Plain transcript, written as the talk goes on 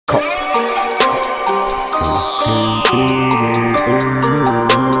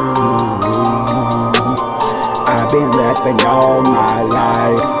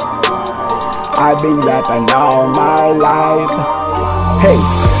I've been rapping all my life. Hey,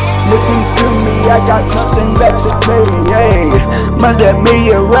 listen to me, I got something left to say, hey. Mother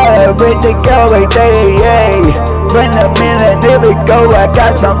me around with the girl right there, hey. Run a minute, here we go, I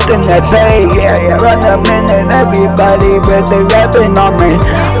got something to say, yeah. Run a minute, everybody really rapping on me.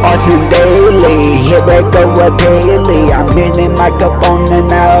 Arson Daily, here we go with Daily. I'm in the microphone and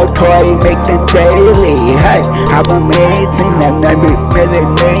I'll try mixing daily. Hey, I'm amazing, I'm really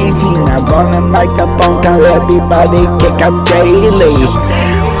amazing. I'm on the microphone, tell everybody kick up daily.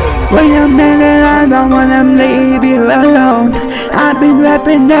 Wait a minute, I don't wanna leave you alone. I've been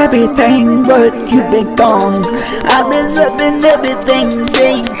rapping everything, but you've been gone. I've been rapping everything,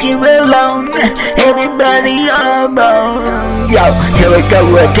 leave you alone. Everybody alone. Yo, here we go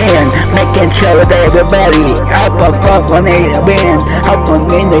again, making sure that everybody up above when they win. Up on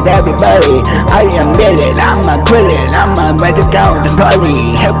me with everybody. I admit it, I'm a quit it, I'm a ready to go to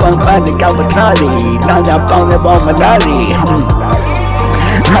party. Everybody go to party, not up on the body.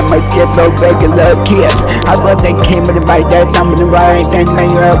 I'm a kid, no regular kid. I wasn't came with the right that I'm the right thing,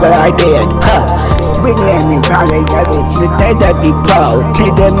 then you heard what I did. Bring anybody that is to say that be proud. Say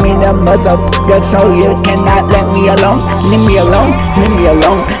that me the motherfucker, so you cannot let me alone. Leave me alone, leave me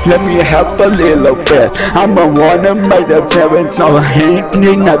alone. Let me help a little bit. I'm a wanna make the parents, so I ain't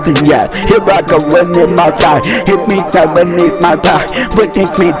need nothing yet. Here I go in my side, hit me down beneath my thigh. But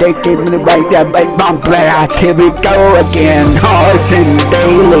think me, they give me the right that make my black. Here we go again, Arson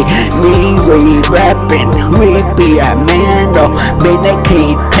Daily. We rapping, we be a man, though. They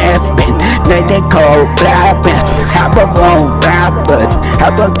keep tapping, they call rapping. Have a wrong rappers,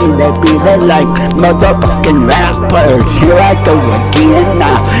 have a thing that be like motherfucking rappers. Here I go again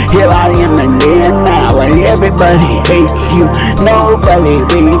now, here I am again now. And everybody hates you, nobody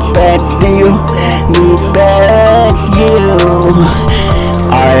respects you, respects you.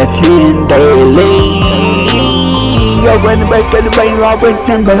 Arson Daily. Yo, when the break of the brain, all breaks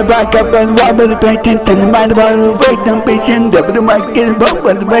down, but the back up and the wall, but the break into the mind of all the break down, patient, but the mic is broke,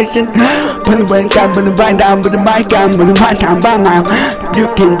 but the patient, put the brain down, but the brain down, but the mic down, but the mic down, by now. You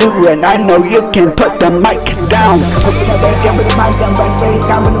can do it, I know you can put the mic down. Put the brain down, but the mic down, but the brain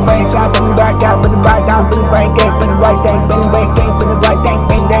down, but the brain down, but the back down, but the back down, but the brain down, but the right thing, but the right thing,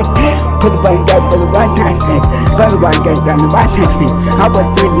 but the right thing, put the brain down, but the right thing, but the right thing, down the right thing. I was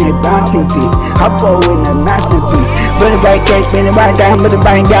doing it bouncing feet, I'm blowing the massive feet. But the right case, but the right down, but the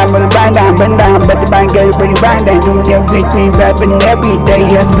right down, but the right down, but down, but the right case, but the right down. Doing everything, rapping every day,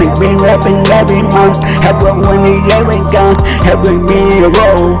 been rapping every month. Everyone is every gun, every me a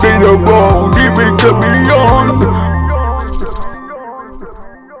roll, give it to me on.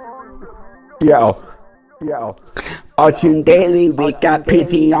 Yo. Arson Daily, we got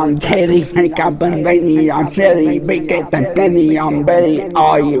pity on Teddy, make up and ready on Silly, we get the penny on Betty.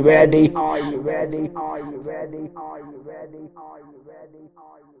 Are you ready? Are you ready? Are you ready? Are you ready? Are you ready? Are you ready? Are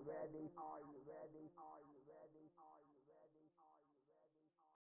you ready? Are you ready?